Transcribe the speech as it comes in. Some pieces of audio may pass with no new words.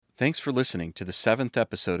Thanks for listening to the 7th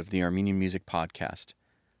episode of the Armenian Music Podcast.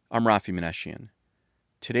 I'm Rafi Maneshian.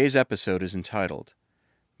 Today's episode is entitled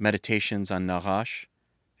Meditations on Nagash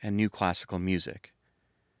and New Classical Music.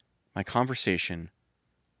 My conversation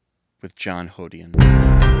with John Hodian.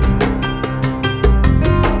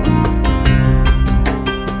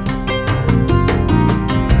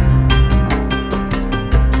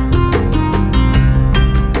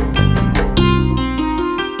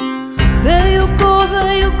 There you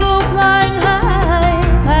go, flying high,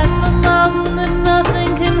 past the mountain that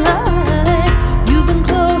nothing can hide. You've been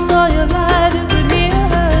close all your life, you could hear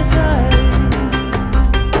her sigh.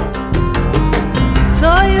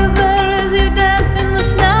 Saw you there as you danced in the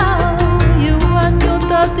snow. You and your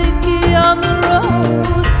tatiki on the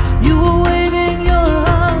road. You were waving your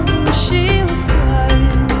arms and she was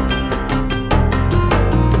crying.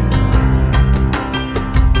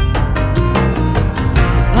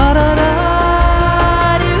 Da-da-da.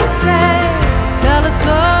 Tell us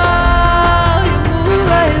all, you move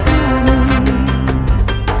right through me.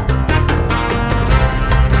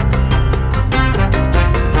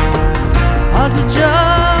 Alto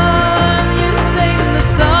John, you sing the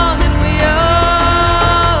song and we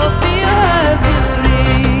all feel her beauty.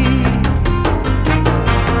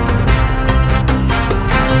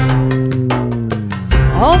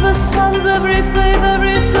 All the sons, every faith,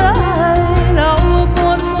 every side, all were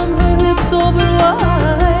born from her hips open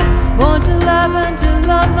wide. Born to laugh and to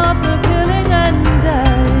love, not for killing and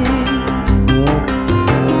dying.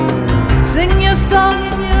 Sing your song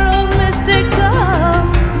in your own mystic tongue.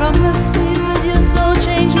 From the seed that your soul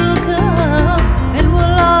change will come, and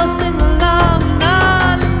we'll all sing along.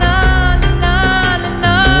 Na na na na na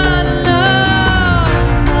na na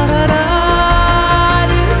da da.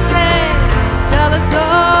 You say, tell us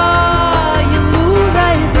all, you move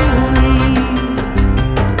right through me.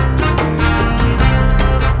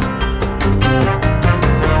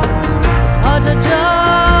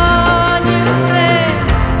 John, you say,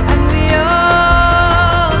 and we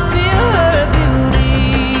all feel her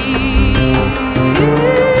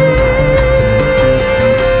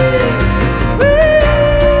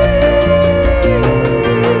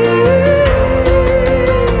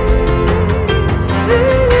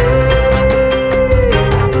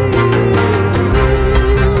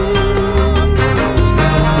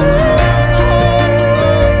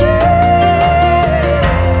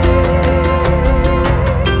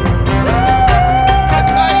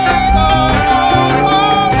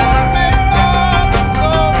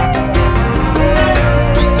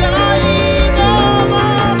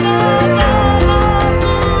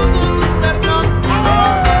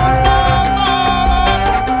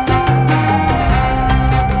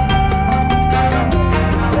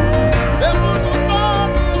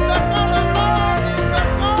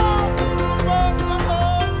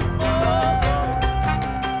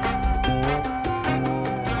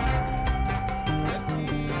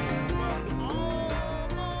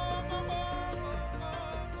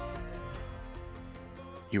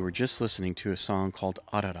You were just listening to a song called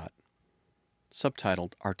Ararat,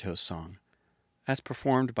 subtitled Arto's Song, as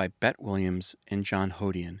performed by Bet Williams and John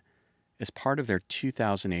Hodian as part of their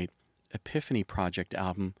 2008 Epiphany Project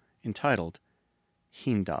album entitled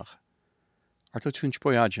Hindar. Arto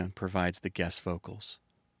Tunçboyacan provides the guest vocals.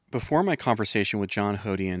 Before my conversation with John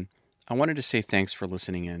Hodian, I wanted to say thanks for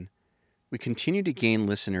listening in. We continue to gain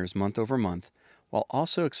listeners month over month while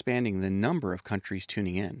also expanding the number of countries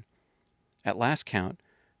tuning in. At last count,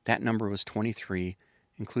 that number was 23,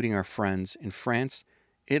 including our friends in France,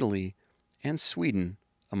 Italy, and Sweden,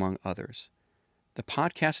 among others. The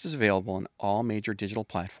podcast is available on all major digital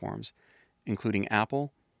platforms, including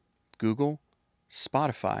Apple, Google,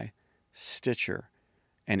 Spotify, Stitcher,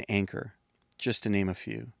 and Anchor, just to name a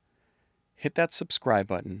few. Hit that subscribe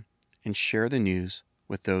button and share the news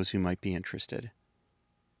with those who might be interested.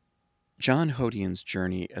 John Hodian's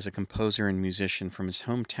journey as a composer and musician from his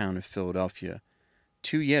hometown of Philadelphia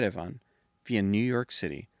to Yerevan via New York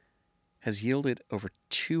City has yielded over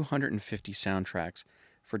 250 soundtracks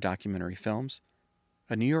for documentary films,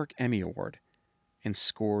 a New York Emmy Award, and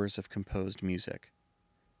scores of composed music.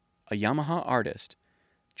 A Yamaha artist,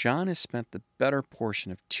 John has spent the better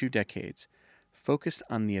portion of 2 decades focused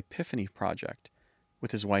on the Epiphany Project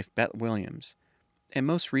with his wife Bet Williams, and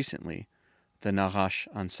most recently, the Nagash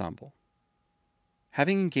Ensemble.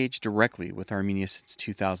 Having engaged directly with Armenia since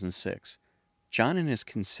 2006, John, in his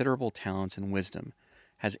considerable talents and wisdom,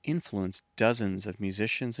 has influenced dozens of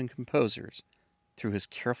musicians and composers through his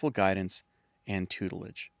careful guidance and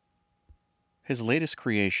tutelage. His latest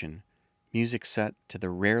creation, music set to the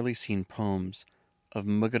rarely seen poems of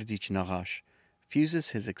Mugardich Nagash,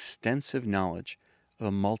 fuses his extensive knowledge of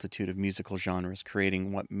a multitude of musical genres,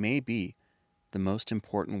 creating what may be the most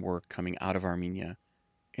important work coming out of Armenia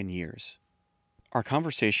in years. Our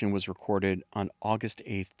conversation was recorded on August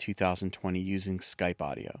 8th, 2020 using Skype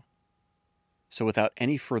audio. So without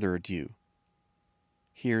any further ado,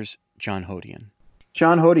 here's John Hodian.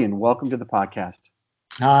 John Hodian, welcome to the podcast.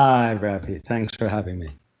 Hi, Rafi. Thanks for having me.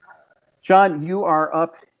 John, you are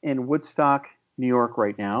up in Woodstock, New York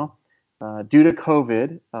right now. Due to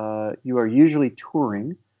COVID, you are usually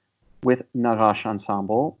touring with Nagash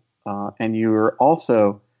Ensemble, and you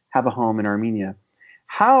also have a home in Armenia.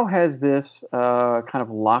 How has this kind of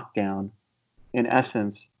lockdown, in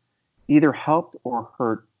essence, either helped or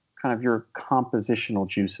hurt kind of your compositional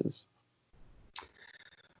juices?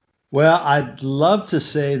 Well, I'd love to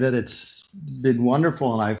say that it's been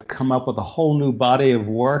wonderful and I've come up with a whole new body of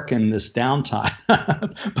work in this downtime,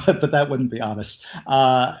 but that wouldn't be honest.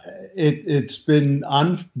 It's been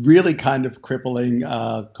really kind of crippling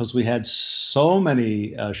because we had so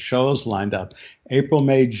many shows lined up. April,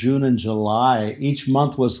 May, June, and July. Each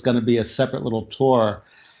month was going to be a separate little tour.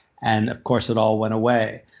 And of course, it all went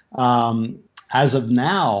away. As of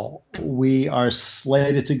now, we are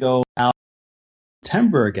slated to go out in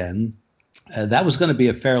September again. That was going to be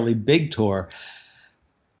a fairly big tour.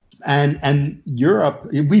 And Europe,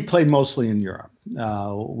 we play mostly in Europe.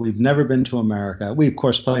 We've never been to America. We, of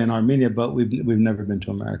course, play in Armenia, but we've never been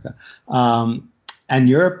to America. And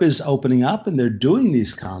Europe is opening up, and they're doing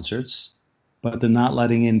these concerts, but they're not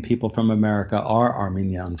letting in people from America or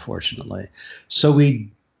Armenia, unfortunately. So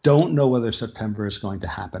we don't know whether September is going to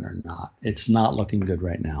happen or not. It's not looking good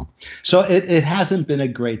right now. So it hasn't been a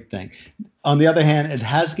great thing. On the other hand, it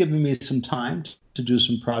has given me some time to do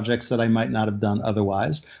some projects that I might not have done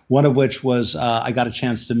otherwise. One of which was I got a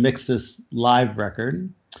chance to mix this live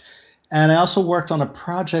record. And I also worked on a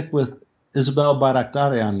project with Isabel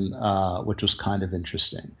Bayraktaryan, which was kind of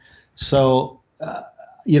interesting. So,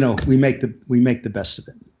 we make the best of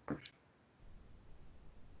it.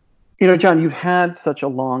 John, you've had such a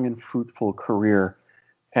long and fruitful career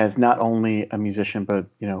as not only a musician, but,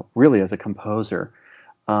 really as a composer.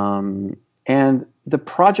 And the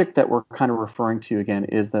project that we're kind of referring to again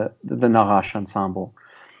is the Nagash Ensemble.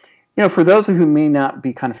 For those who may not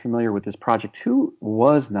be kind of familiar with this project, who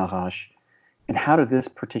was Nagash and how did this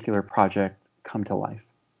particular project come to life?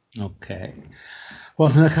 Okay. Well,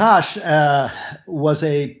 Nagash was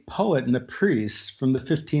a poet and a priest from the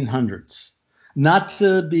 1500s. Not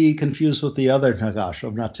to be confused with the other Nagash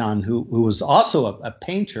of Natan, who was also a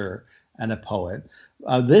painter and a poet.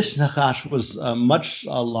 This Nagash was much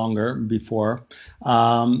longer before,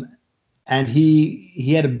 and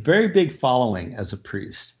he had a very big following as a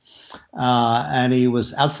priest, and he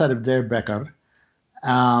was outside of Diyarbakir.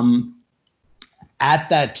 At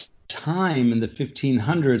that time in the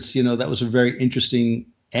 1500s, that was a very interesting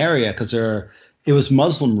area because it was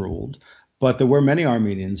Muslim ruled. But there were many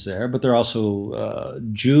Armenians there, but there are also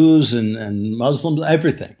Jews and Muslims,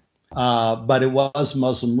 everything. But it was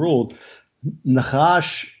Muslim ruled.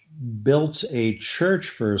 Nagash built a church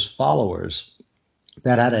for his followers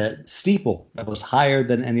that had a steeple that was higher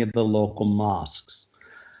than any of the local mosques.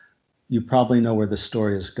 You probably know where the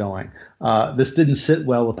story is going. This didn't sit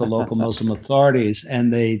well with the local Muslim authorities,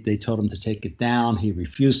 and they told him to take it down. He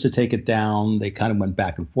refused to take it down. They kind of went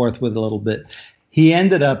back and forth with it a little bit. He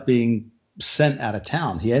ended up being sent out of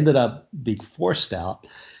town. He ended up being forced out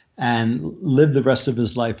and lived the rest of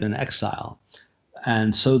his life in exile.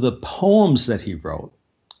 And so the poems that he wrote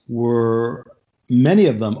many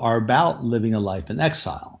of them are about living a life in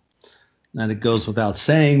exile. And it goes without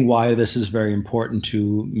saying why this is very important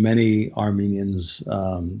to many Armenians,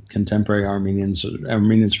 contemporary Armenians,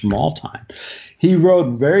 Armenians from all time. He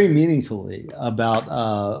wrote very meaningfully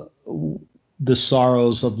about the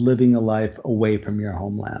sorrows of living a life away from your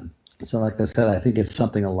homeland. So like I said, I think it's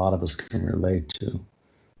something a lot of us can relate to.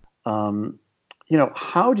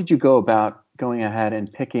 How did you go about going ahead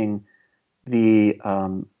and picking the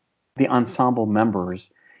ensemble members,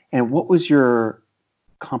 and what was your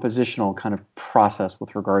compositional kind of process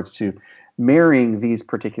with regards to marrying these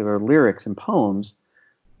particular lyrics and poems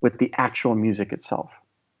with the actual music itself?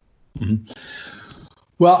 Mm-hmm.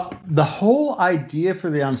 Well, the whole idea for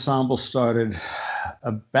the ensemble started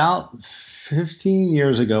about 15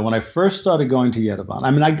 years ago when I first started going to Yerevan.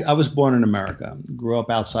 I mean, I was born in America, grew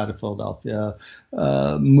up outside of Philadelphia,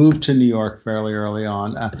 moved to New York fairly early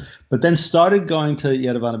on, but then started going to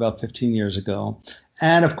Yerevan about 15 years ago.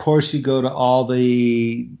 And of course, you go to all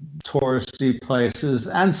the touristy places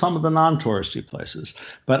and some of the non-touristy places.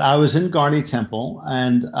 But I was in Garni Temple,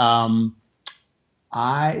 and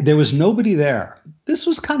there was nobody there. This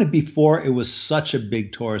was kind of before it was such a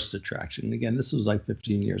big tourist attraction. Again, this was like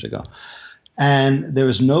 15 years ago. And there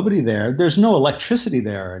was nobody there. There's no electricity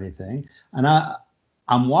there or anything. And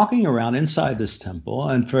I'm walking around inside this temple,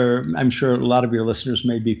 and I'm sure a lot of your listeners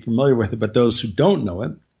may be familiar with it, but those who don't know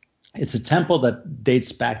it, it's a temple that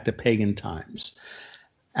dates back to pagan times.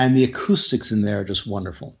 And the acoustics in there are just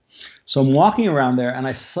wonderful. So I'm walking around there, and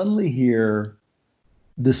I suddenly hear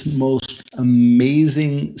this most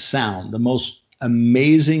amazing sound, the most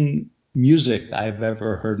amazing music I've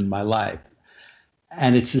ever heard in my life.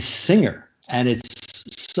 And it's a singer, and it's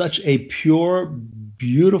such a pure,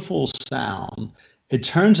 beautiful sound. It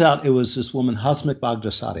turns out it was this woman, Hasmik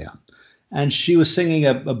Bagdasaryan, and she was singing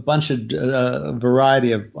a bunch of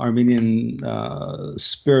variety of Armenian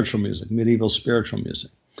spiritual music, medieval spiritual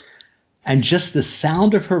music. And just the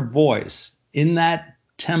sound of her voice in that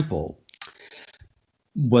temple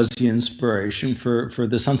was the inspiration for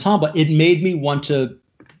this ensemble. It made me want to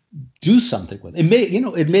do something with it.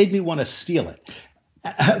 It made me want to steal it.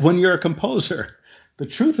 When you're a composer, the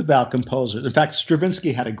truth about composers, in fact,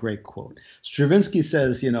 Stravinsky had a great quote. Stravinsky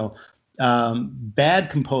says, bad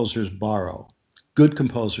composers borrow, good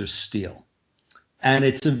composers steal. And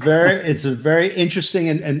it's a very interesting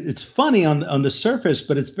and it's funny on the surface,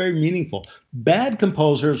 but it's very meaningful. Bad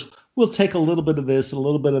composers will take a little bit of this, a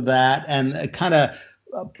little bit of that, and kind of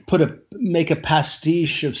make a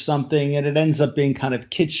pastiche of something, and it ends up being kind of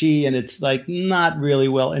kitschy, and it's like not really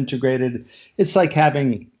well integrated. It's like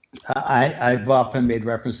having I've often made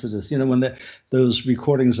reference to this, when those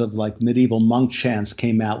recordings of like medieval monk chants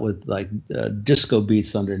came out with like disco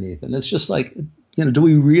beats underneath, and it's just like, do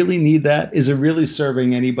we really need that? Is it really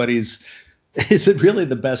serving anybody's? Is it really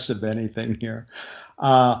the best of anything here?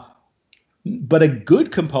 But a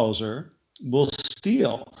good composer will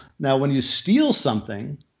steal. Now, when you steal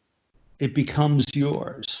something, it becomes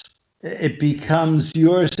yours. It becomes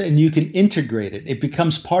yours, and you can integrate it. It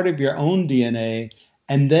becomes part of your own DNA,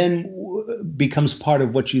 and then becomes part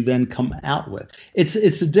of what you then come out with. It's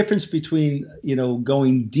a difference between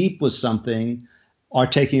going deep with something or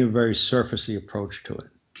taking a very surfacey approach to it.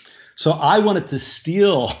 So I wanted to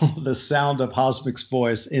steal the sound of Hasmik's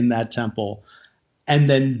voice in that temple, and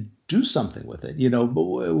then do something with it,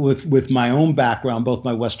 with my own background, both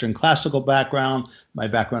my Western classical background, my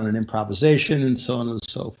background in improvisation, and so on and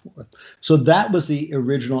so forth. So that was the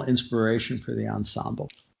original inspiration for the ensemble.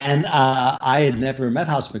 And I had never met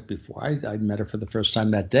Hasmik before. I met her for the first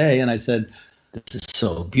time that day, and I said, "This is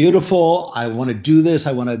so beautiful. I want to do this.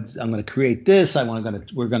 I'm going to create this.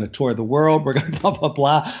 We're going to tour the world. We're going to blah blah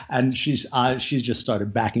blah." And she's just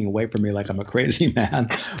started backing away from me like I'm a crazy man.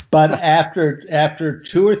 But after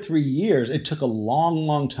 2 or 3 years, it took a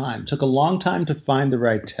long time. It took a long time to find the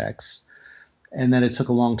right text, and then it took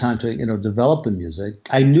a long time to develop the music.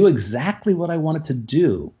 I knew exactly what I wanted to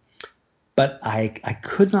do, but I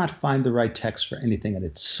could not find the right text for anything, and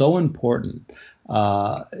it's so important.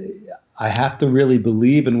 I have to really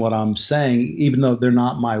believe in what I'm saying, even though they're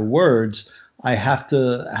not my words. I have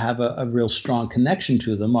to have a real strong connection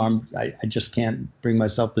to them, or I just can't bring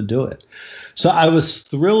myself to do it. So I was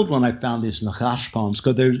thrilled when I found these Nakhash poems,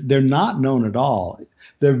 because they're not known at all.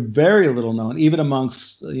 They're very little known, even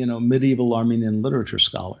amongst medieval Armenian literature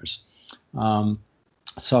scholars.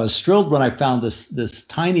 So I was thrilled when I found this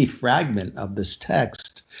tiny fragment of this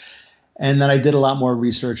text, and then I did a lot more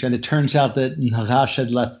research, and it turns out that Nakhash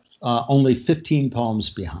had left only 15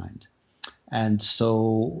 poems behind. And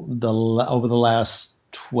so over the last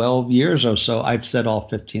 12 years or so, I've set all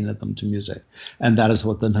 15 of them to music. And that is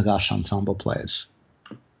what the Nakhash Ensemble plays.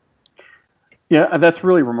 Yeah, that's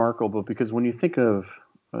really remarkable, because when you think of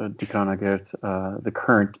Dikanagert, the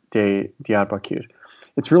current day Diyarbakir,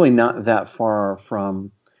 it's really not that far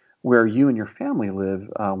from where you and your family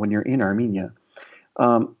live when you're in Armenia.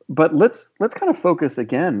 But let's kind of focus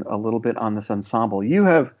again a little bit on this ensemble. You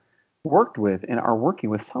have worked with and are working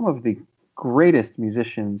with some of the greatest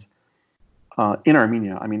musicians in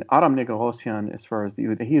Armenia. I mean, Aram Negorosyan, as far as the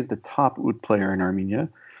oud, he is the top oud player in Armenia.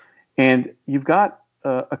 And you've got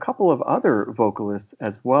a couple of other vocalists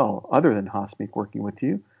as well, other than Hasmik, working with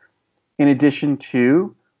you, in addition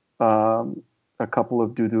to a couple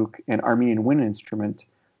of duduk and Armenian wind instrument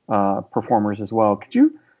performers as well. Could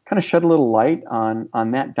you kind of shed a little light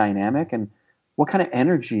on that dynamic and what kind of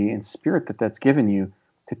energy and spirit that's given you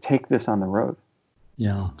to take this on the road?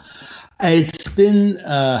 Yeah, it's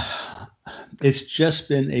just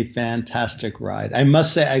been a fantastic ride. I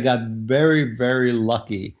must say I got very, very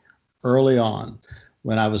lucky early on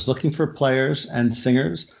when I was looking for players and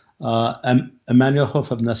singers. Emmanuel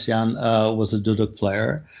Hovhannisyan was a duduk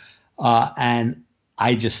player, and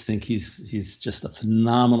I just think he's just a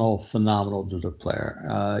phenomenal duduk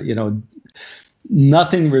player.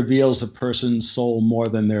 Nothing reveals a person's soul more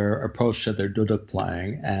than their approach to their duduk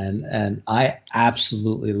playing, and I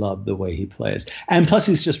absolutely love the way he plays. And plus,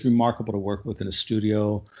 he's just remarkable to work with in a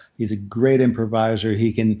studio. He's a great improviser.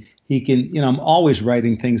 He can. I'm always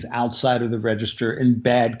writing things outside of the register in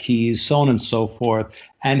bad keys, so on and so forth,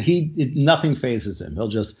 and nothing phases him.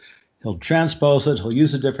 He'll transpose it. He'll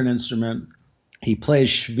use a different instrument. He plays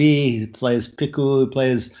shvi. He plays piku. He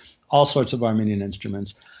plays all sorts of Armenian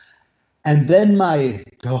instruments. And then my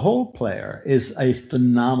Cajol player is a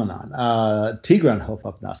phenomenon, Tigran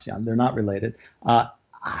Hovhannisyan. They're not related. I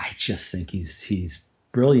just think he's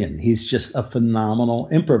brilliant. He's just a phenomenal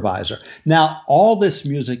improviser. Now, all this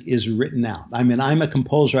music is written out. I mean, I'm a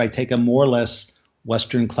composer. I take a more or less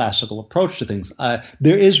Western classical approach to things.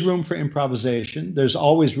 There is room for improvisation. There's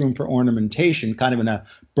always room for ornamentation, kind of in a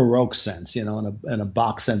Baroque sense, in a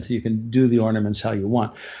Bach sense. You can do the ornaments how you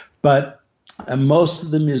want. But most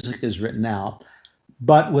of the music is written out.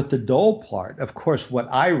 But with the Dole part, of course, what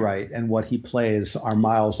I write and what he plays are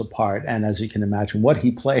miles apart. And as you can imagine, what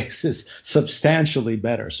he plays is substantially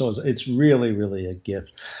better. So it's really, really a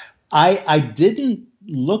gift. I didn't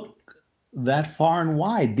look that far and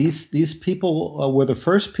wide. These people were the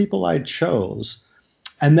first people I chose.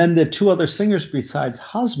 And then the two other singers besides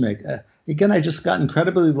Hazmik, again, I just got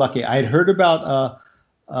incredibly lucky. I had heard about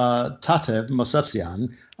Tatev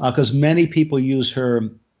Mosevsyan, because many people use her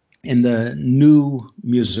in the new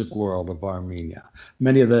music world of Armenia.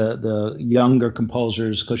 Many of the younger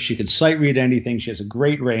composers, because she can sight read anything, she has a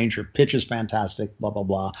great range, her pitch is fantastic, blah, blah,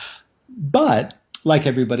 blah. But like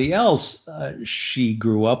everybody else, she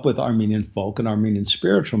grew up with Armenian folk and Armenian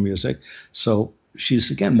spiritual music. So she's,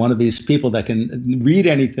 again, one of these people that can read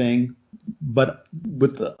anything, but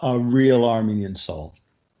with a real Armenian soul.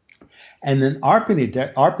 And then Arpini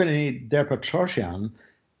Derpetrosyan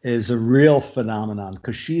is a real phenomenon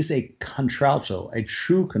because she's a contralto, a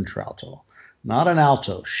true contralto, not an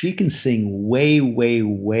alto. She can sing way, way,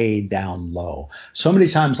 way down low. So many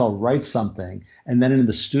times I'll write something and then in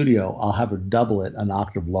the studio I'll have her double it an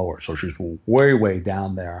octave lower. So she's way, way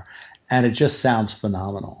down there, and it just sounds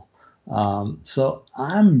phenomenal. So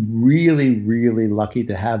I'm really, really lucky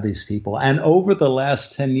to have these people. And over the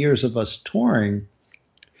last 10 years of us touring,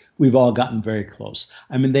 we've all gotten very close.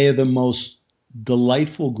 I mean, they are the most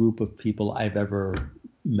delightful group of people I've ever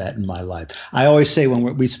met in my life. I always say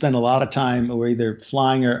when we spend a lot of time, we're either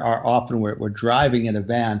flying or often we're driving in a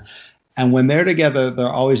van. And when they're together, they're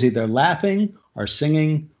always either laughing or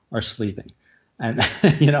singing or sleeping. And,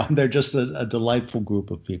 they're just a delightful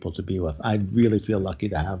group of people to be with. I really feel lucky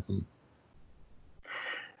to have them.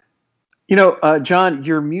 John,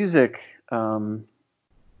 your music, kind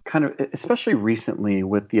of, especially recently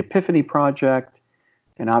with the Epiphany Project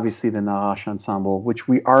and obviously the Nahash Ensemble, which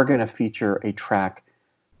we are going to feature a track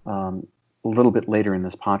a little bit later in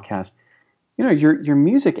this podcast. Your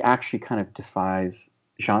music actually kind of defies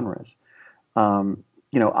genres.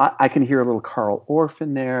 I can hear a little Carl Orff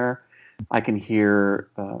in there. I can hear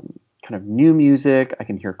kind of new music. I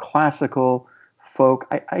can hear classical, folk.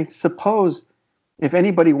 I suppose if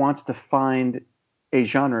anybody wants to find a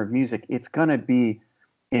genre of music, it's going to be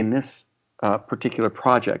in this particular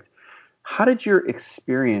project. How did your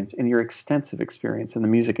experience and your extensive experience in the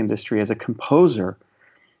music industry as a composer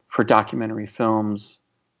for documentary films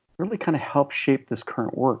really kind of help shape this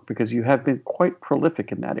current work? Because you have been quite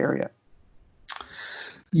prolific in that area.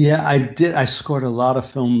 Yeah, I did. I scored a lot of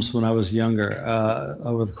films when I was younger,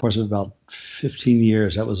 over the course of about 15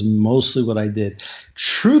 years. That was mostly what I did.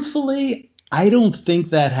 Truthfully, I don't think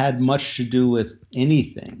that had much to do with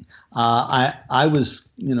anything. I was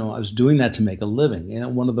doing that to make a living.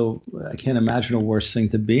 I can't imagine a worse thing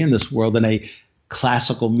to be in this world than a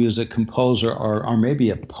classical music composer or maybe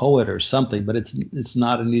a poet or something. But it's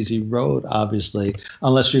not an easy road, obviously,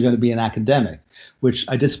 unless you're going to be an academic, which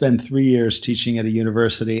I did spend 3 years teaching at a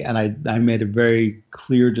university, and I made a very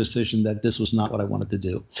clear decision that this was not what I wanted to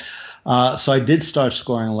do. So I did start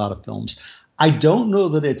scoring a lot of films. I don't know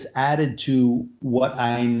that it's added to what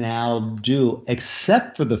I now do,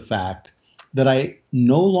 except for the fact that I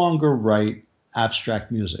no longer write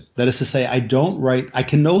abstract music. That is to say, I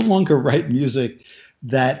can no longer write music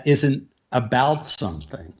that isn't about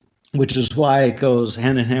something, which is why it goes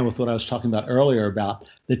hand in hand with what I was talking about earlier about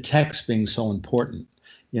the text being so important.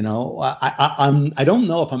 I don't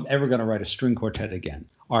know if I'm ever going to write a string quartet again,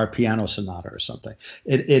 or a piano sonata or something.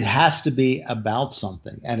 It has to be about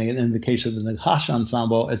something. And in the case of the Nahash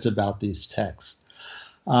Ensemble, it's about these texts.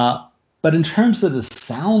 But in terms of the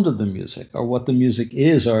sound of the music or what the music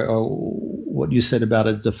is or what you said about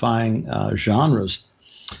it defying genres,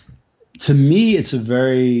 To me, it's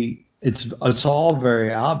all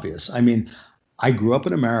very obvious. I mean, I grew up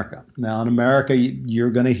in America. Now in America, you're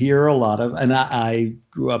going to hear a lot of, and I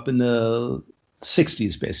grew up in the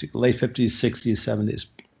 60s, basically, late 50s, 60s, 70s.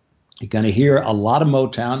 You're going to hear a lot of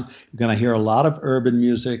Motown. You're going to hear a lot of urban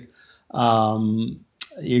music.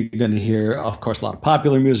 You're going to hear, of course, a lot of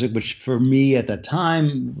popular music, which for me at that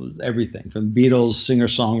time was everything from Beatles,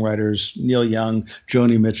 singer-songwriters, Neil Young,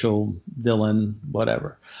 Joni Mitchell, Dylan,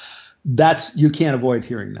 whatever. You can't avoid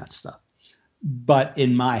hearing that stuff. But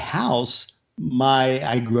in my house,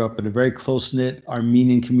 I grew up in a very close-knit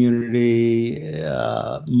Armenian community.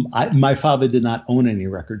 My father did not own any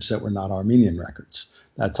records that were not Armenian records.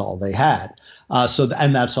 That's all they had.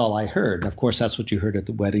 And that's all I heard. And of course, that's what you heard at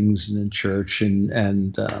the weddings and in church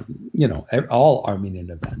and all Armenian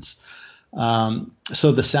events.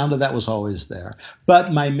 So the sound of that was always there.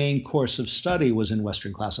 But my main course of study was in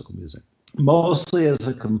Western classical music, mostly as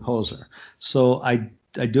a composer. So I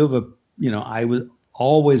do have I was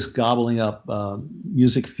always gobbling up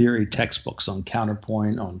music theory textbooks on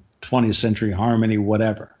counterpoint, on 20th century harmony,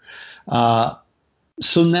 whatever.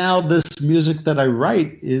 So now this music that I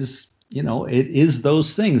write is, it is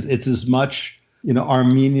those things. It's as much,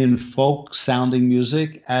 Armenian folk sounding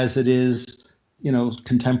music as it is,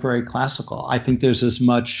 contemporary classical. I think there's as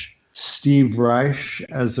much Steve Reich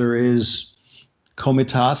as there is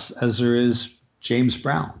Komitas as there is James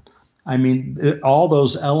Brown. I mean, all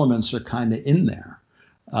those elements are kind of in there.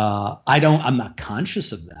 I'm not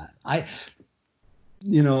conscious of that.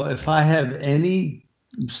 If I have any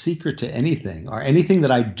secret to anything or anything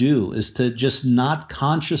that I do is to just not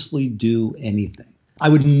consciously do anything. I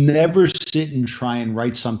would never sit and try and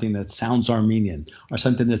write something that sounds Armenian or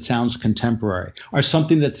something that sounds contemporary or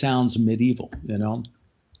something that sounds medieval,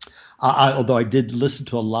 although I did listen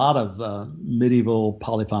to a lot of medieval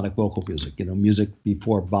polyphonic vocal music, music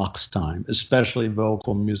before Bach's time, especially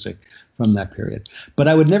vocal music from that period. But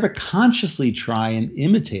I would never consciously try and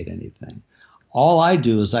imitate anything. All I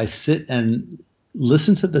do is I sit and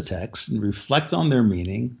listen to the text and reflect on their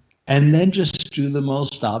meaning, and then just do the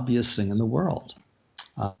most obvious thing in the world.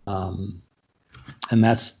 And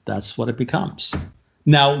that's what it becomes.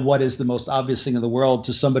 Now, what is the most obvious thing in the world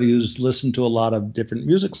to somebody who's listened to a lot of different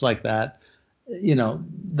musics like that?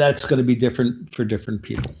 That's going to be different for different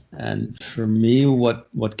people. And for me,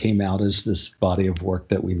 what came out is this body of work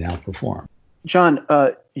that we now perform. John,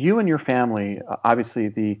 you and your family, obviously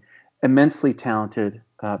the immensely talented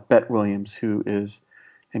Bette Williams, who is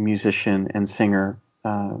a musician and singer,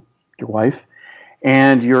 your wife,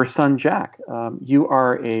 and your son, Jack. You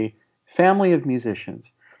are a family of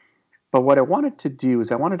musicians. But what I wanted to do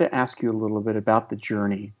is I wanted to ask you a little bit about the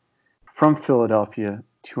journey from Philadelphia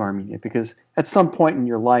to Armenia, because at some point in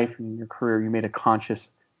your life and in your career, you made a conscious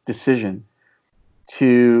decision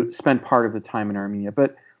to spend part of the time in Armenia.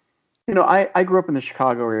 But, I grew up in the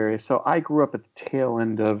Chicago area, so I grew up at the tail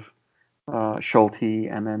end of Schulte,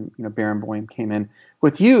 and then, Barenboim came in.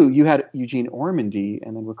 With you had Eugene Ormandy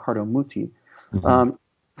and then Riccardo Muti. Mm-hmm.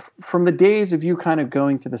 From the days of you kind of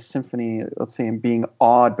going to the symphony, let's say, and being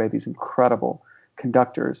awed by these incredible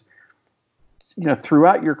conductors,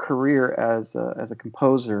 throughout your career as a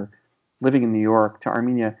composer, living in New York to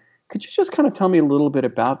Armenia, could you just kind of tell me a little bit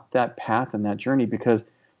about that path and that journey? Because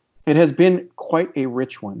it has been quite a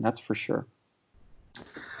rich one, that's for sure.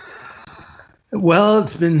 Well,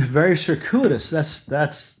 it's been very circuitous.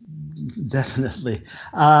 That's definitely.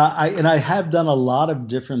 I have done a lot of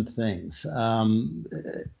different things.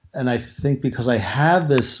 And I think because I have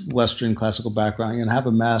this Western classical background and have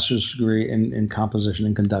a master's degree in composition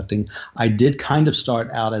and conducting, I did kind of start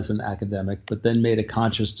out as an academic, but then made a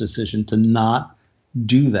conscious decision to not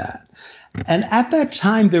do that. And at that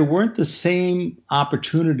time, there weren't the same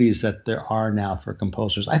opportunities that there are now for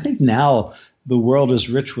composers. I think now the world is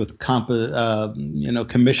rich with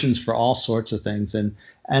commissions for all sorts of things, and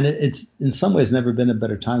it's in some ways never been a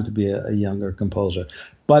better time to be a younger composer.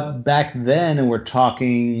 But back then, and we're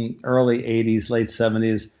talking early 80s, late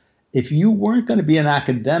 70s, if you weren't going to be an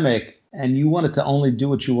academic and you wanted to only do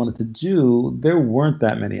what you wanted to do, there weren't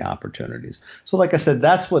that many opportunities. So like I said,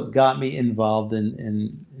 that's what got me involved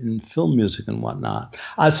in film music and whatnot.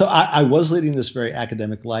 So I was leading this very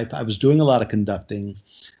academic life. I was doing a lot of conducting.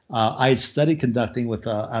 I had studied conducting with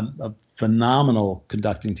a phenomenal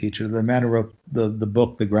conducting teacher, the man who wrote the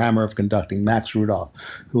book, The Grammar of Conducting, Max Rudolph,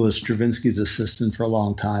 who was Stravinsky's assistant for a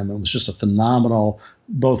long time and was just a phenomenal,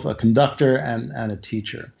 both a conductor and a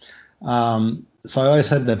teacher. So I always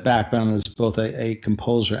had that background as both a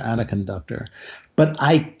composer and a conductor. But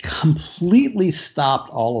I completely stopped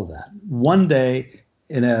all of that. One day,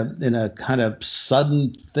 in a kind of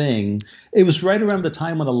sudden thing. It was right around the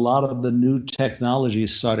time when a lot of the new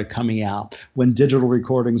technologies started coming out, when digital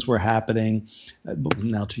recordings were happening.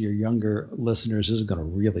 Now, to your younger listeners, this is going to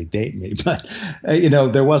really date me, but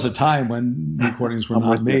there was a time when recordings were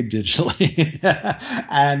not made digitally,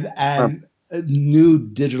 and new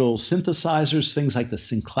digital synthesizers, things like the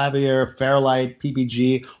Synclavier, Fairlight,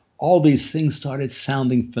 PPG. All these things started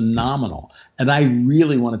sounding phenomenal. And I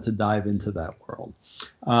really wanted to dive into that world.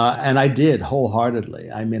 And I did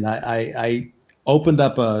wholeheartedly. I mean, I opened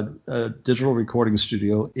up a digital recording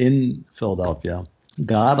studio in Philadelphia,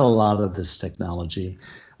 got a lot of this technology.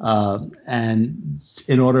 And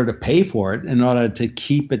in order to pay for it, in order to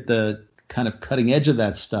keep it the kind of cutting edge of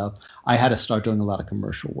that stuff, I had to start doing a lot of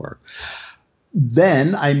commercial work.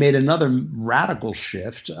 Then I made another radical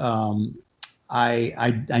shift.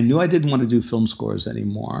 I knew I didn't want to do film scores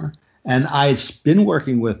anymore, and I'd been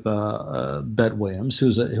working with Bette Williams,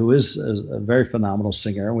 who is a very phenomenal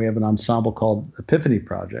singer, and we have an ensemble called Epiphany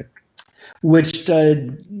Project, which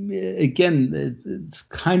again, it's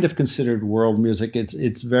kind of considered world music.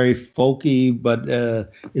 It's very folky, but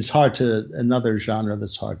it's another genre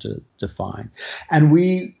that's hard to define. And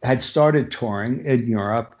we had started touring in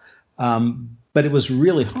Europe. But it was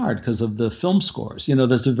really hard because of the film scores.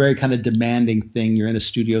 There's a very kind of demanding thing. You're in a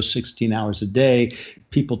studio 16 hours a day.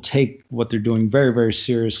 People take what they're doing very, very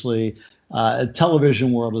seriously. The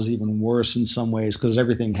television world is even worse in some ways because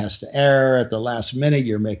everything has to air at the last minute.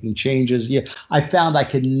 You're making changes. I found I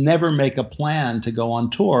could never make a plan to go on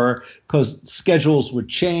tour because schedules would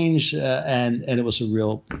change and it was a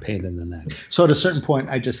real pain in the neck. So at a certain point,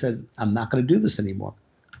 I just said, I'm not going to do this anymore.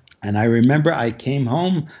 And I remember I came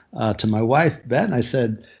home to my wife, Bette, and I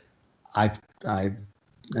said, I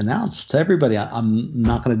announced to everybody, I'm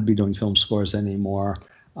not going to be doing film scores anymore.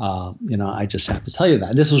 I just have to tell you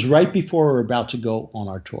that. And this was right before we were about to go on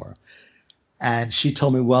our tour. And she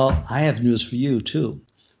told me, well, I have news for you, too.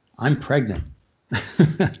 I'm pregnant.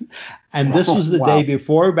 And this was the day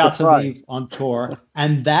before we were about to leave on tour.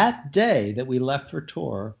 And that day that we left for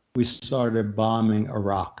tour, we started bombing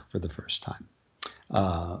Iraq for the first time.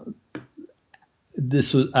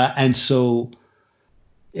 This was, and so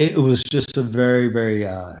it was just a very, very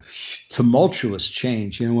tumultuous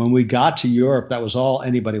change. When we got to Europe, that was all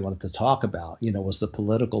anybody wanted to talk about, was the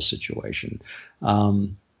political situation.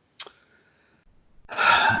 And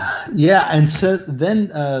so then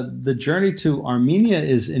the journey to Armenia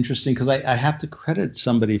is interesting because I have to credit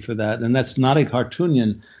somebody for that, and that's Nadeg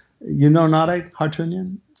Hartunian. You know Nadeg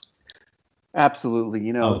Hartunian? Absolutely.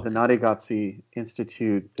 The Nadeg Gotzi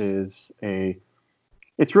Institute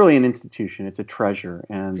it's really an institution. It's a treasure.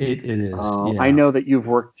 And it is. Yeah. I know that you've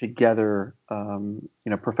worked together,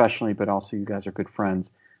 professionally, but also you guys are good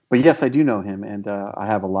friends. But yes, I do know him, and I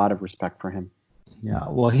have a lot of respect for him. Yeah.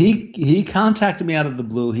 Well, he contacted me out of the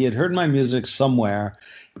blue. He had heard my music somewhere,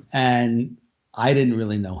 and I didn't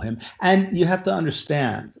really know him. And you have to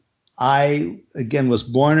understand, I, again, was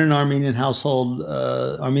born in an Armenian household,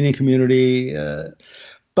 Armenian community,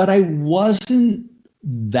 but I wasn't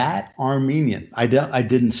that Armenian. I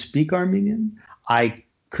didn't speak Armenian. I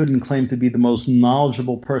couldn't claim to be the most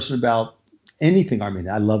knowledgeable person about anything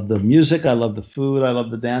Armenian. I love the music. I love the food. I love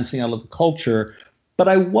the dancing. I love the culture. But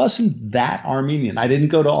I wasn't that Armenian. I didn't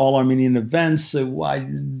go to all Armenian events. I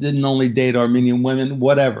didn't only date Armenian women,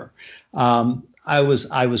 whatever. I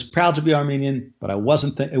was proud to be Armenian, but it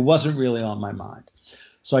wasn't really on my mind.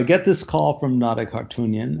 So I get this call from Nadeg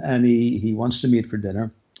Hartunian, and he wants to meet for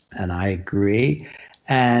dinner, and I agree.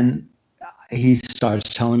 And he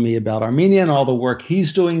starts telling me about Armenia and all the work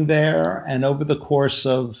he's doing there. And over the course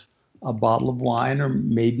of a bottle of wine or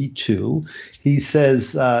maybe two, he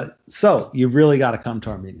says, so you've really got to come to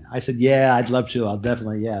Armenia. I said, yeah, I'd love to. I'll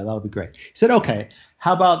definitely. Yeah, that'll be great. He said, okay,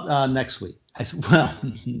 how about next week? I said, well,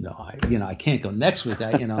 no, I can't go next week.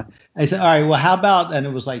 I said, all right, well, how about, and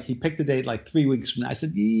it was like, he picked a date like 3 weeks from now. I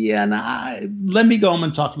said, yeah, let me go home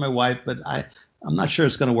and talk to my wife, but I'm not sure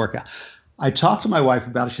it's going to work out. I talked to my wife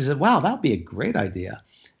about it. She said, wow, that would be a great idea.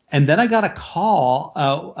 And then I got a call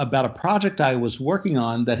about a project I was working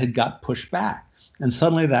on that had got pushed back. And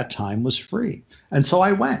suddenly that time was free. And so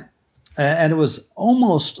I went. And it was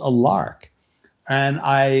almost a lark. And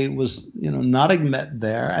I was, Nadeg met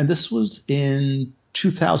there. And this was in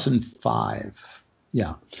 2005.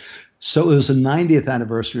 Yeah. So it was the 90th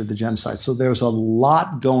anniversary of the genocide. So there was a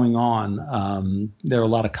lot going on. There were a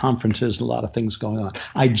lot of conferences, a lot of things going on.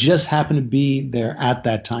 I just happened to be there at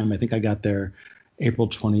that time. I think I got there April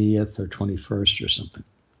 20th or 21st or something.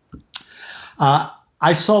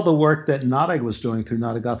 I saw the work that Nadeg was doing through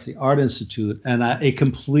Nadeg Gotzi Art Institute, and it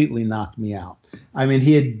completely knocked me out. I mean,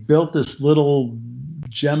 he had built this little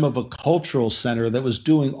gem of a cultural center that was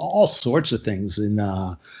doing all sorts of things in,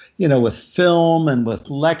 with film and with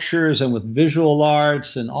lectures and with visual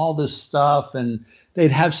arts and all this stuff. And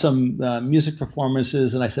they'd have some music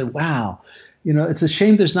performances. And I said, wow, it's a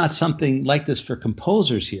shame there's not something like this for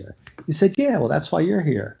composers here. He said, yeah, well, that's why you're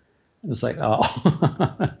here. I was like, oh.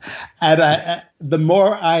 And the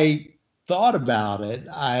more I thought about it,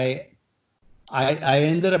 I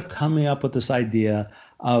ended up coming up with this idea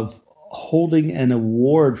of holding an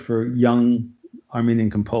award for young Armenian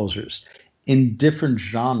composers in different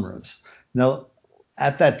genres. Now,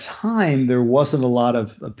 at that time, there wasn't a lot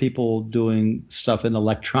of people doing stuff in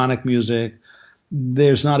electronic music.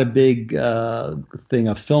 There's not a big thing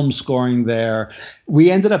of film scoring there. We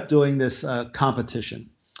ended up doing this competition.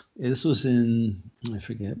 This was in, I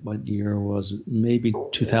forget what year it was, maybe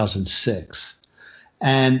 2006.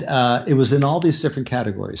 And it was in all these different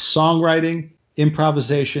categories: songwriting,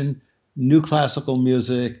 improvisation, new classical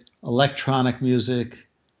music, electronic music,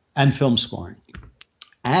 and film scoring.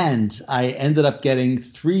 And I ended up getting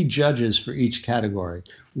 3 judges for each category.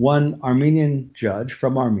 One Armenian judge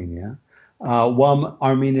from Armenia, one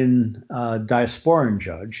Armenian diasporan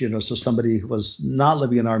judge, so somebody who was not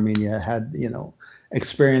living in Armenia, had,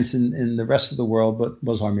 experience in the rest of the world, but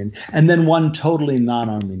was Armenian. And then one totally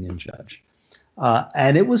non-Armenian judge.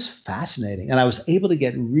 And it was fascinating. And I was able to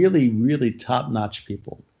get really, really top-notch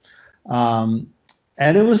people. And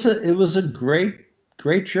it was a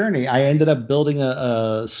great journey. I ended up building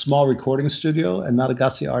a small recording studio at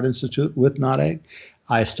Nadagatsi Art Institute with Nadeg.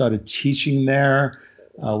 I started teaching there.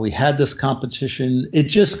 We had this competition. It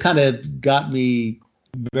just kind of got me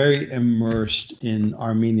very immersed in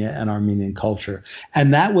Armenia and Armenian culture.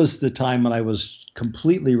 And that was the time when I was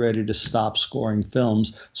completely ready to stop scoring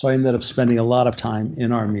films. So I ended up spending a lot of time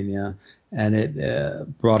in Armenia, and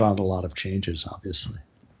it brought on a lot of changes, obviously.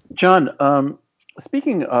 John,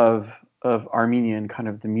 speaking of Armenia and kind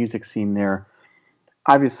of the music scene there,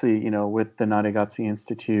 obviously, with the Nadagatsi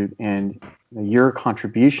Institute and your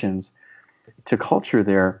contributions to culture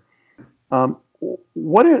there,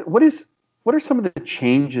 what are some of the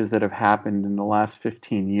changes that have happened in the last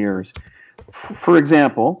 15 years? For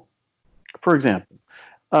example,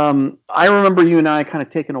 I remember you and I kind of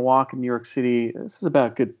taking a walk in New York City. This is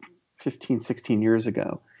about a good 15, 16 years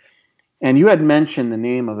ago. And you had mentioned the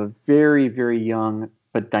name of a very, very young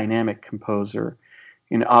but dynamic composer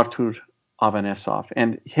in Artur Avanesov.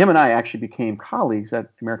 And him and I actually became colleagues at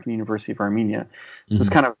American University of Armenia. So it's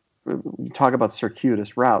kind of, you talk about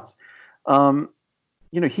circuitous routes.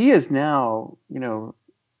 He is now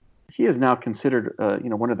considered,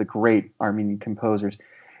 one of the great Armenian composers.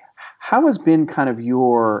 How has been kind of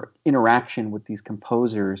your interaction with these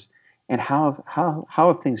composers, and how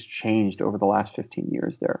have things changed over the last 15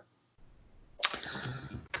 years there?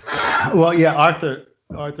 Well, yeah, Arthur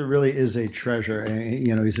really is a treasure.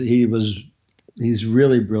 He's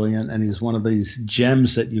really brilliant, and he's one of these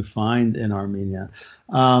gems that you find in Armenia.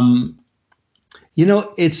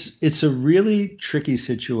 It's a really tricky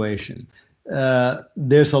situation.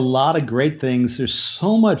 There's a lot of great things. There's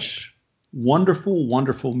so much wonderful,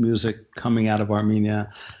 wonderful music coming out of Armenia.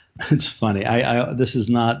 It's funny. This is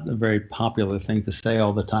not a very popular thing to say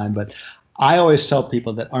all the time, but I always tell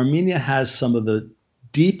people that Armenia has some of the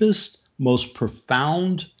deepest, most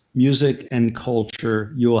profound music and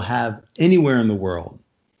culture you will have anywhere in the world,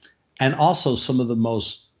 and also some of the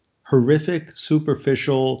most horrific,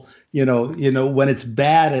 superficial, when it's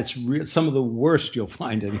bad, it's some of the worst you'll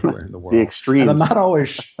find anywhere in the world. The extremes. And I'm not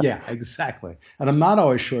always, yeah, exactly. And I'm not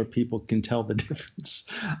always sure people can tell the difference.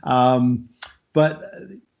 But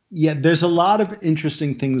yeah, there's a lot of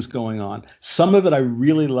interesting things going on. Some of it I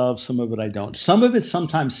really love, some of it I don't. Some of it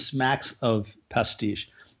sometimes smacks of pastiche.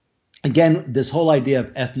 Again, this whole idea of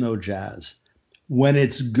ethno jazz. When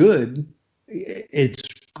it's good, it's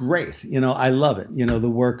great. I love it. The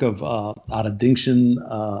work of Ara Dingshin,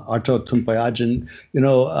 Arto Tunpayajan,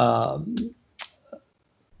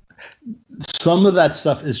 some of that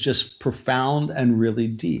stuff is just profound and really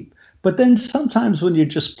deep. But then sometimes when you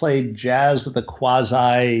just play jazz with a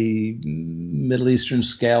quasi Middle Eastern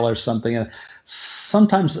scale or something,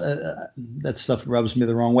 sometimes that stuff rubs me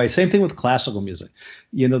the wrong way. Same thing with classical music.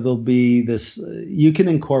 There'll be this, you can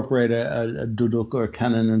incorporate a duduk or a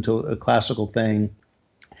canon into a classical thing.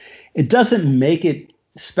 It doesn't make it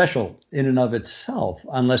special in and of itself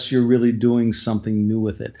unless you're really doing something new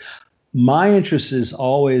with it. My interest is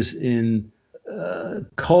always in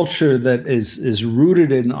culture that is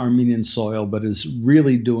rooted in Armenian soil, but is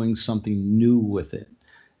really doing something new with it.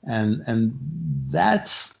 And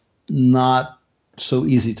that's not so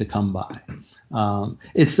easy to come by.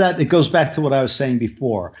 It's that it goes back to what I was saying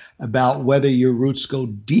before about whether your roots go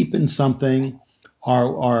deep in something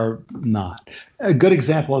or not. A good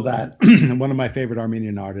example of that, one of my favorite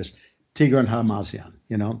Armenian artists, Tigran Hamasyan.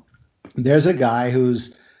 There's a guy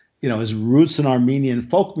who's, his roots in Armenian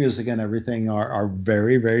folk music and everything are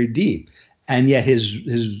very, very deep, and yet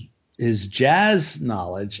his jazz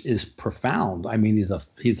knowledge is profound. I mean,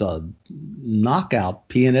 he's a knockout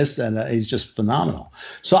pianist, and he's just phenomenal.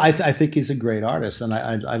 So I think he's a great artist, and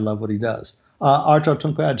I love what he does. Arto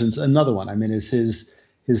Tunkoyadzin's another one. I mean, is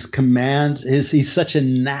his command, he's such a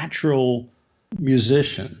natural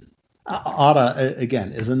musician. Ada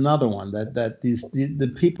again is another one that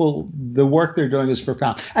the people, the work they're doing is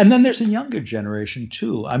profound. And then there's a younger generation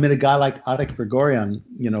too. I mean, a guy like Arek Grigoryan,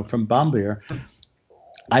 from Bambir.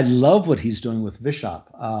 I love what he's doing with Vishap.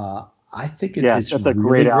 I think it's that's really a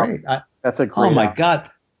great great. That's a great. Oh my God!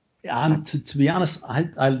 To be honest,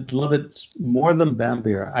 I love it more than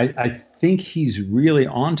Bambir. I think he's really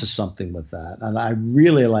onto something with that, and I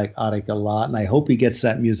really like Arek a lot, and I hope he gets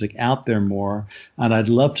that music out there more. And I'd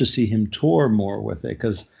love to see him tour more with it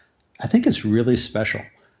because I think it's really special.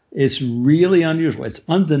 It's really unusual. It's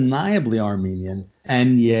undeniably Armenian,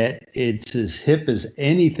 and yet it's as hip as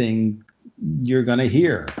anything you're going to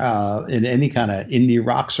hear in any kind of indie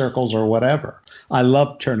rock circles or whatever. I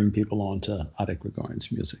love turning people on to Arek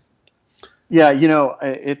Grigoryan's music. Yeah,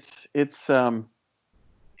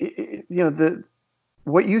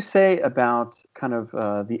 what you say about kind of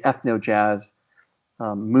the ethno jazz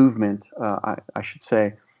movement, I should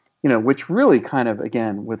say, which really kind of,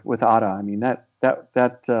 again, with Ada, I mean that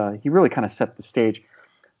he really kind of set the stage.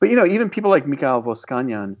 But even people like Mikhail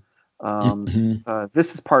Voskanyan.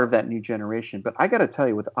 This is part of that new generation. But I got to tell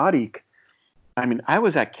you, with Arek, I mean, I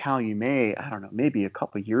was at Cal Ume, I don't know, maybe a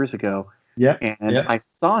couple of years ago, I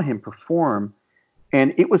saw him perform,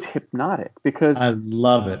 and it was hypnotic because I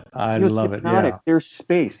love it. I love hypnotic. It. Yeah. There's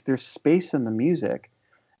space in the music,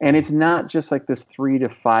 and it's not just like this 3 to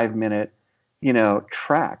 5 minute,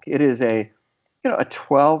 track. It is a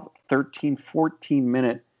 12, 13, 14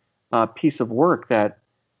 minute piece of work that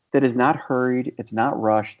is not hurried, it's not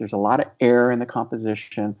rushed. There's a lot of air in the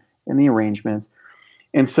composition, in the arrangements.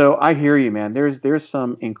 And so I hear you, man. There's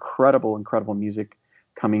some incredible music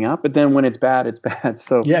coming up, but then when it's bad, it's bad.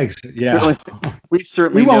 So yeah. We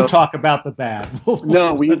certainly won't talk about the bad.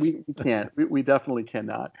 No, we can't. We definitely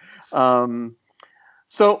cannot.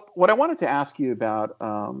 So what I wanted to ask you about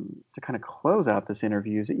to kind of close out this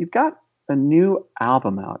interview is that you've got a new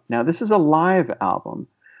album out. Now, this is a live album.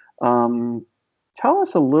 Tell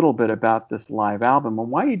us a little bit about this live album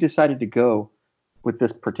and why you decided to go with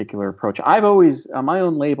this particular approach. I've always, on my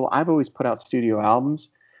own label, I've always put out studio albums,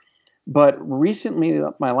 but recently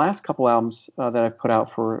my last couple albums that I've put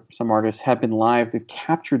out for some artists have been live. They've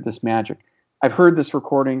captured this magic. I've heard this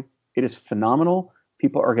recording. It is phenomenal.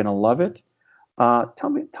 People are going to love it.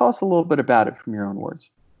 Tell us a little bit about it from your own words.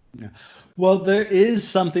 Yeah. Well, there is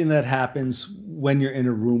something that happens when you're in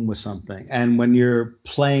a room with something, and when you're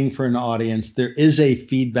playing for an audience, there is a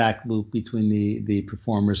feedback loop between the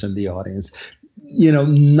performers and the audience.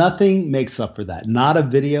 Nothing makes up for that. Not a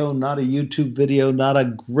video, not a YouTube video, not a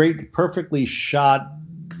great, perfectly shot.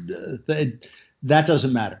 That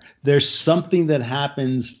doesn't matter. There's something that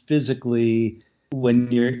happens physically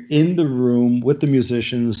when you're in the room with the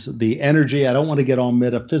musicians, the energy, I don't want to get all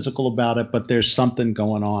metaphysical about it, but there's something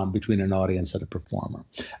going on between an audience and a performer,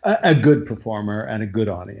 a good performer and a good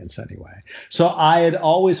audience anyway. So I had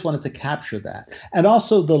always wanted to capture that. And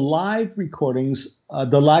also the live recordings,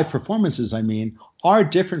 the live performances, are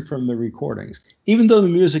different from the recordings. Even though the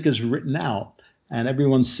music is written out and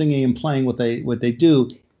everyone's singing and playing what they do,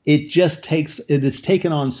 it is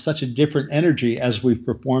taken on such a different energy as we've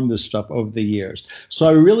performed this stuff over the years. So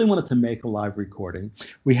I really wanted to make a live recording.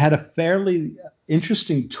 We had a fairly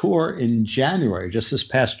interesting tour in January, just this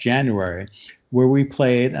past January, where we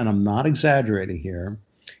played, and I'm not exaggerating here,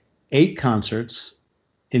 8 concerts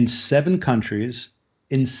in 7 countries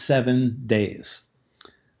in 7 days.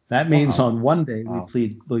 That means on one day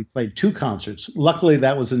we played 2 concerts. Luckily,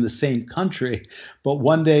 that was in the same country. But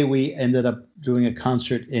one day we ended up doing a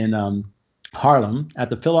concert in Haarlem at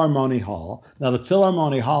the Philharmonie Hall. Now, the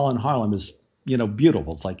Philharmonie Hall in Haarlem is,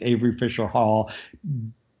 beautiful. It's like Avery Fisher Hall,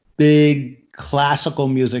 big classical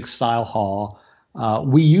music style hall.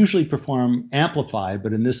 We usually perform amplified,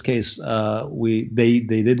 but in this case, they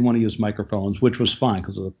didn't want to use microphones, which was fine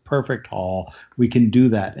because it was a perfect hall. We can do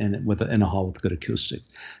that in a hall with good acoustics.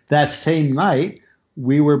 That same night,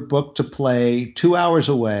 we were booked to play 2 hours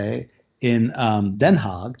away in Den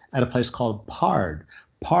Haag at a place called Pard.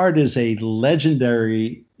 Pard is a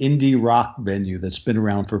legendary indie rock venue that's been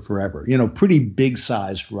around for forever, pretty big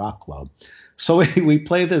sized rock club. So we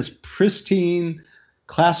play this pristine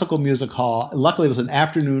classical music hall. Luckily, it was an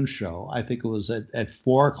afternoon show. I think it was at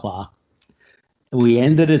 4:00. We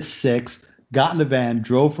ended at 6, got in the van,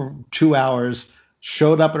 drove for 2 hours,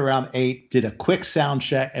 showed up at around 8, did a quick sound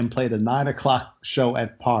check, and played a 9:00 show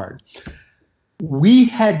at Pard. We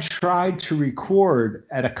had tried to record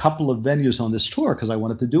at a couple of venues on this tour because I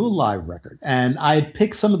wanted to do a live record. And I had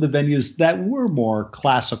picked some of the venues that were more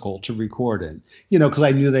classical to record in, because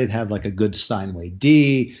I knew they'd have like a good Steinway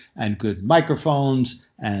D and good microphones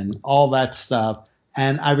and all that stuff.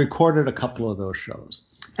 And I recorded a couple of those shows.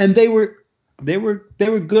 And they were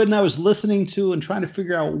good, and I was listening to and trying to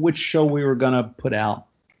figure out which show we were going to put out.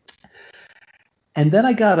 And then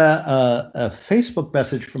I got a Facebook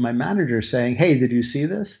message from my manager saying, "Hey, did you see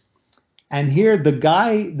this?" And here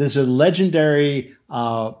there's a legendary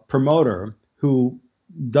promoter who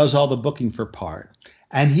does all the booking for Pard.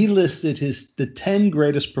 And he listed the 10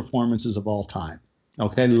 greatest performances of all time.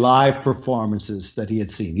 Okay, live performances that he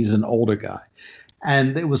had seen. He's an older guy.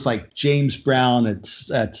 And it was like James Brown at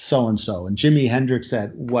so-and-so, and Jimi Hendrix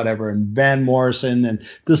at whatever, and Van Morrison, and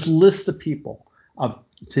this list of people of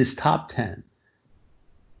his top 10.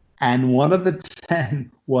 And one of the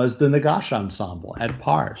 10 was the Nagash Ensemble at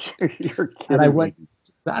Pard. You're kidding and I went, me.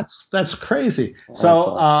 That's crazy. That's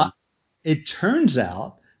so awesome. It turns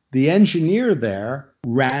out the engineer there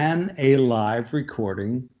ran a live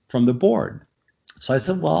recording from the board. So I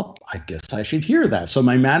said, well, I guess I should hear that. So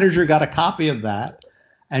my manager got a copy of that,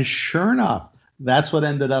 and sure enough, that's what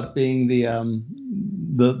ended up being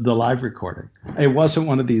the live recording. It wasn't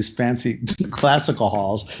one of these fancy classical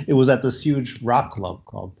halls. It was at this huge rock club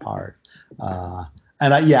called Pard. I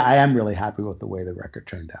am really happy with the way the record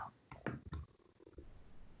turned out.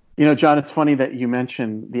 John, it's funny that you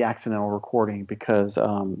mentioned the accidental recording because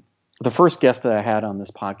the first guest that I had on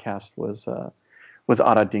this podcast was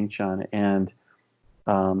Ara Dinkcan, and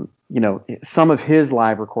some of his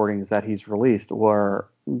live recordings that he's released were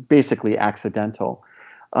basically accidental.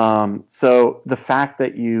 So the fact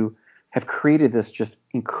that you have created this just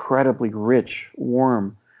incredibly rich,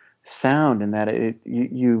 warm sound, and that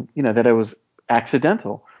that it was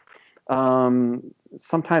accidental.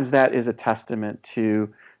 Sometimes that is a testament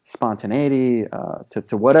to spontaneity,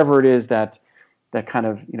 to whatever it is that kind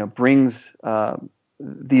of brings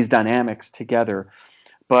these dynamics together.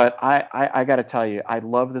 But I got to tell you, I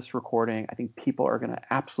love this recording. I think people are going to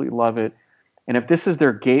absolutely love it. And if this is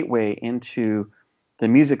their gateway into the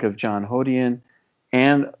music of John Hodian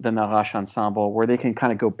and the Nagash Ensemble, where they can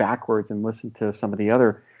kind of go backwards and listen to some of the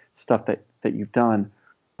other stuff that you've done,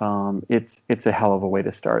 it's a hell of a way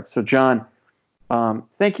to start. So, John,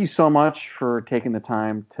 thank you so much for taking the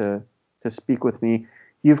time to speak with me.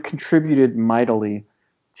 You've contributed mightily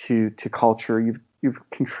to culture. You've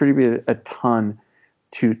contributed a ton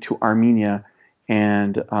to Armenia,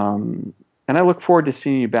 and I look forward to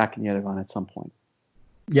seeing you back in Yerevan at some point.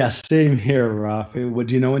 Yes, same here, Rafi.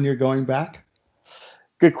 Would you know when you're going back?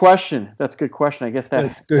 Good question. That's a good question. I guess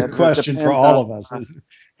that's a good question for all of us.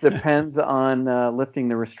 Depends on lifting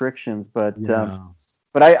the restrictions, but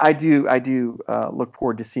I do look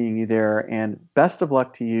forward to seeing you there. And best of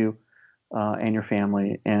luck to you and your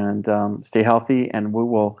family. And stay healthy. And we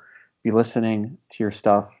will be listening to your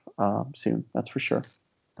stuff soon. That's for sure.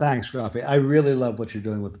 Thanks, Rafi. I really love what you're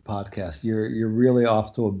doing with the podcast. You're really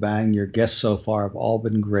off to a bang. Your guests so far have all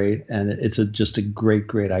been great, and it's just a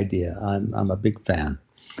great idea. I'm a big fan.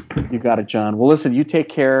 You got it, John. Well, listen, you take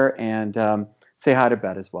care, and say hi to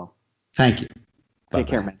Bet as well. Thank you. Take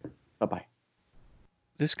care, man. Bye-bye.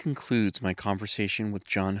 This concludes my conversation with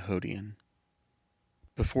John Hodian.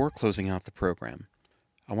 Before closing out the program,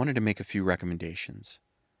 I wanted to make a few recommendations.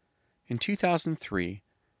 In 2003,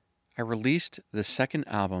 I released the second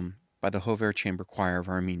album by the Hover Chamber Choir of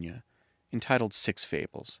Armenia, entitled Six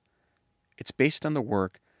Fables. It's based on the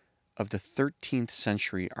work of the 13th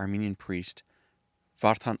century Armenian priest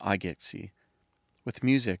Vartan Agetsi, with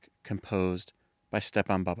music composed by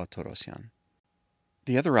Stepan Babatorosyan.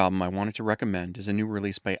 The other album I wanted to recommend is a new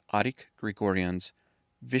release by Arik Grigoryan's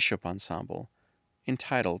Vishop Ensemble,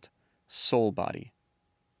 entitled Soul Body.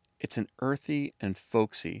 It's an earthy and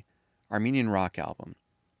folksy Armenian rock album,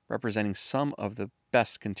 representing some of the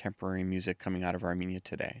best contemporary music coming out of Armenia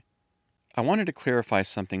today. I wanted to clarify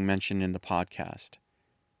something mentioned in the podcast.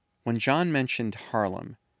 When John mentioned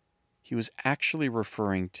Haarlem, he was actually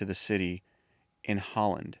referring to the city in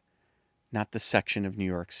Holland, not the section of New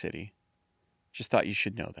York City. Just thought you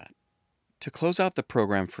should know that. To close out the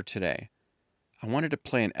program for today, I wanted to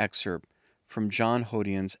play an excerpt from John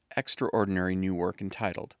Hodian's extraordinary new work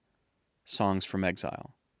entitled Songs from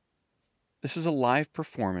Exile. This is a live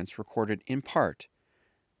performance recorded in part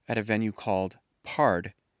at a venue called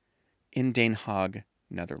Pard in Den Haag,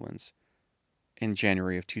 Netherlands, in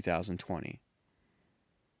January of 2020.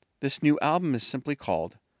 This new album is simply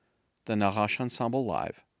called The Nahash Ensemble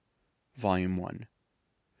Live, Volume 1.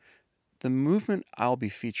 The movement I'll be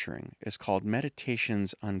featuring is called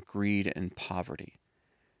Meditations on Greed and Poverty,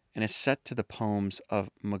 and is set to the poems of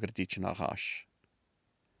Mogradich Nahash.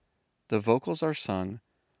 The vocals are sung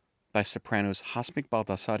by sopranos Hasmik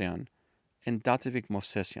Baldasaryan and Datevik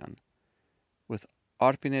Movsesyan, with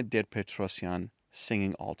Arpine Derpetrosyan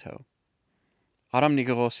singing alto. Aram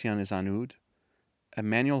Nigorosyan is on oud,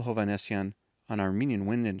 Emmanuel Hovanesyan on Armenian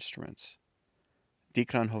wind instruments,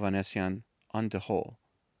 Dikran Hovanesyan on dehol,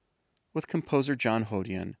 with composer John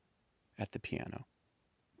Hodian at the piano.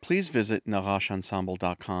 Please visit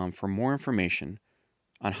nahashensemble.com for more information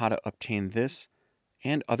on how to obtain this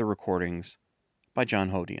and other recordings by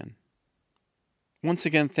John Hodian. Once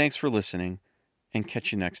again, thanks for listening, and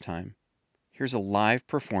catch you next time. Here's a live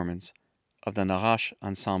performance of the Nahash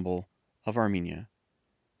Ensemble of Armenia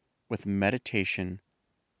with Meditation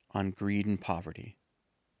on Greed and Poverty.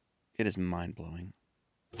 It is mind-blowing.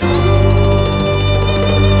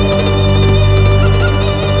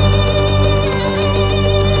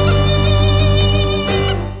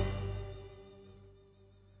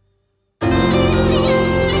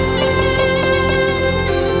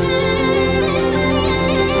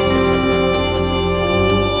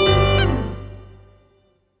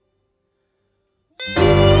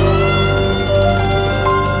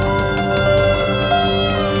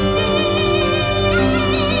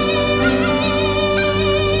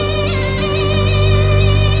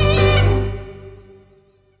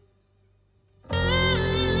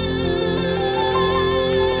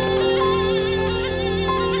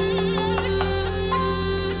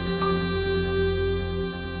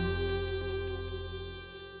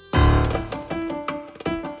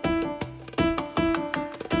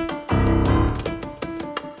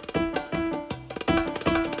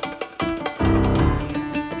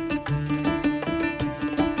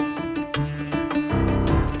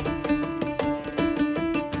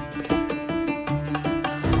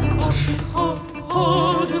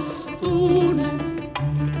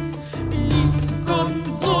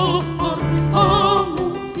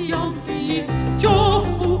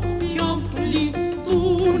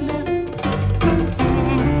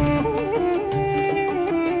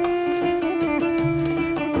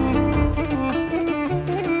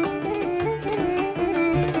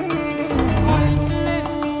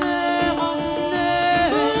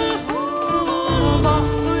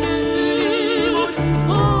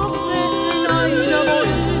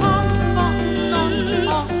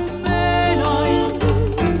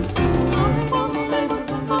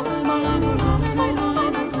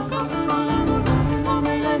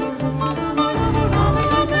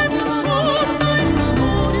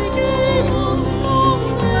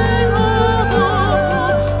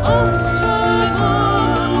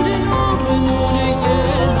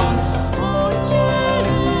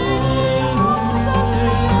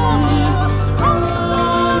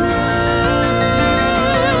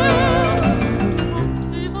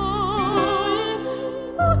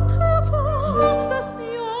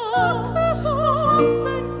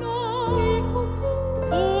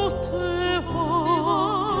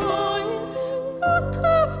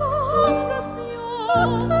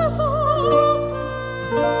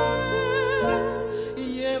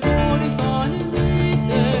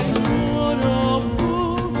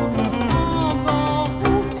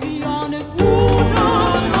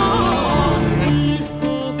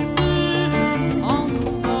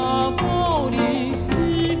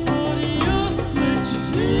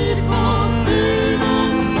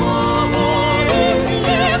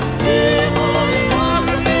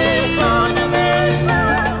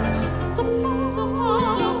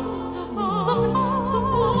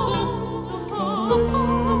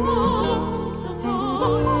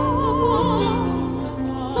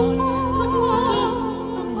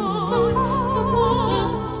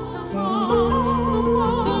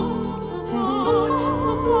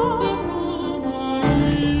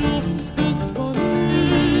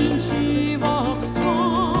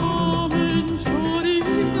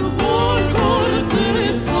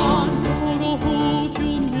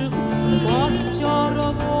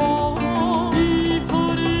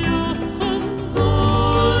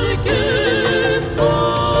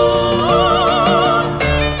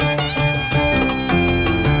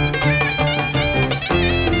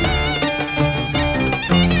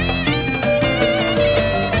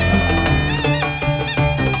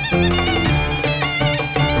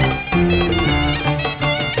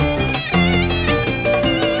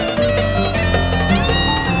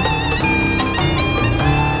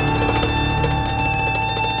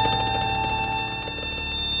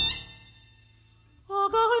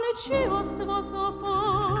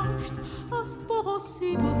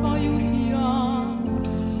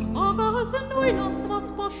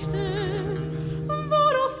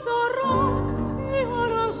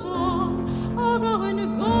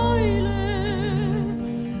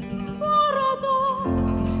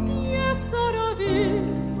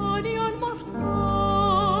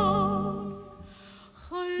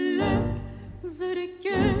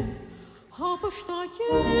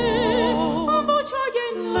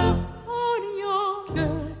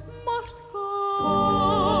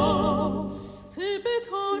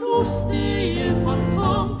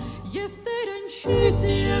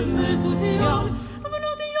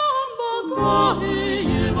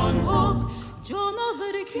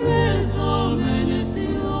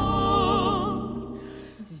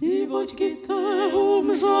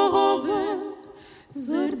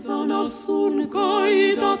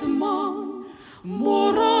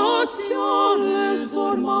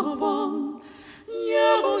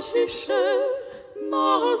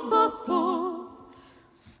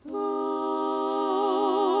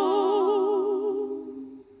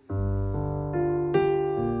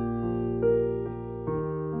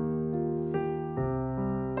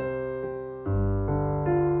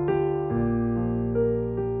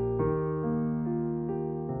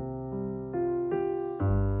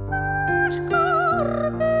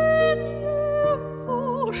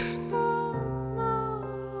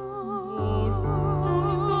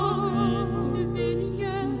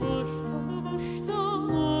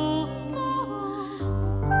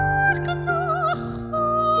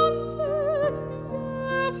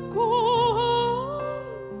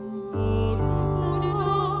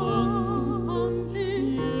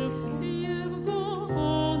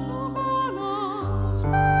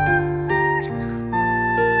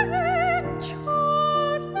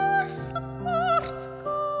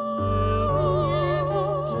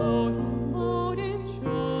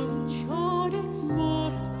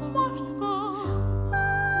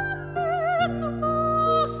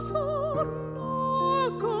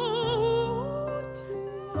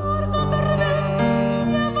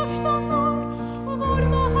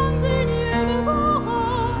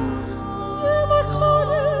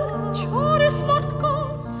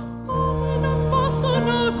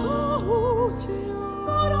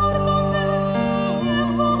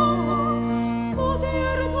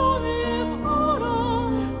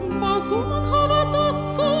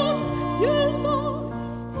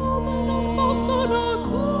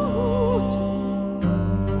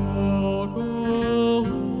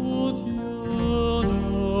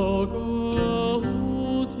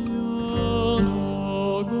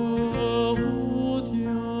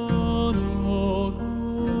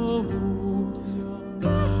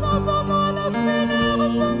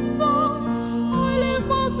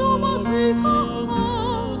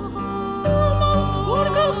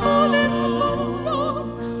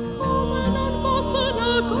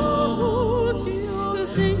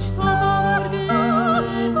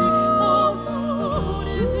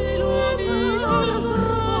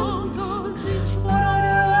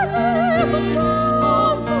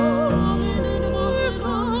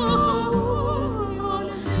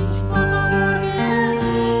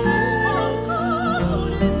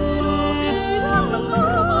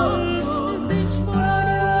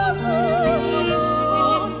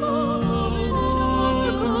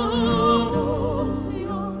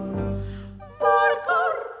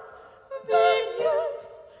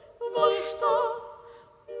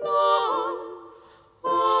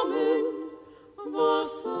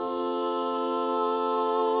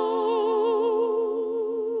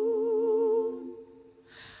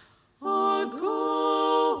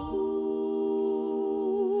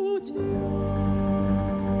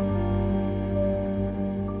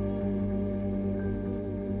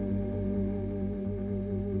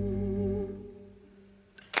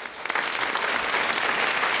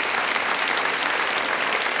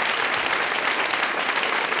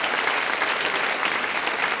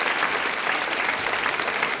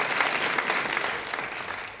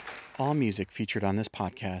 All music featured on this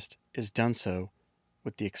podcast is done so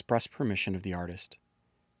with the express permission of the artist.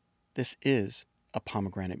 This is a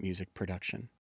Pomegranate Music production.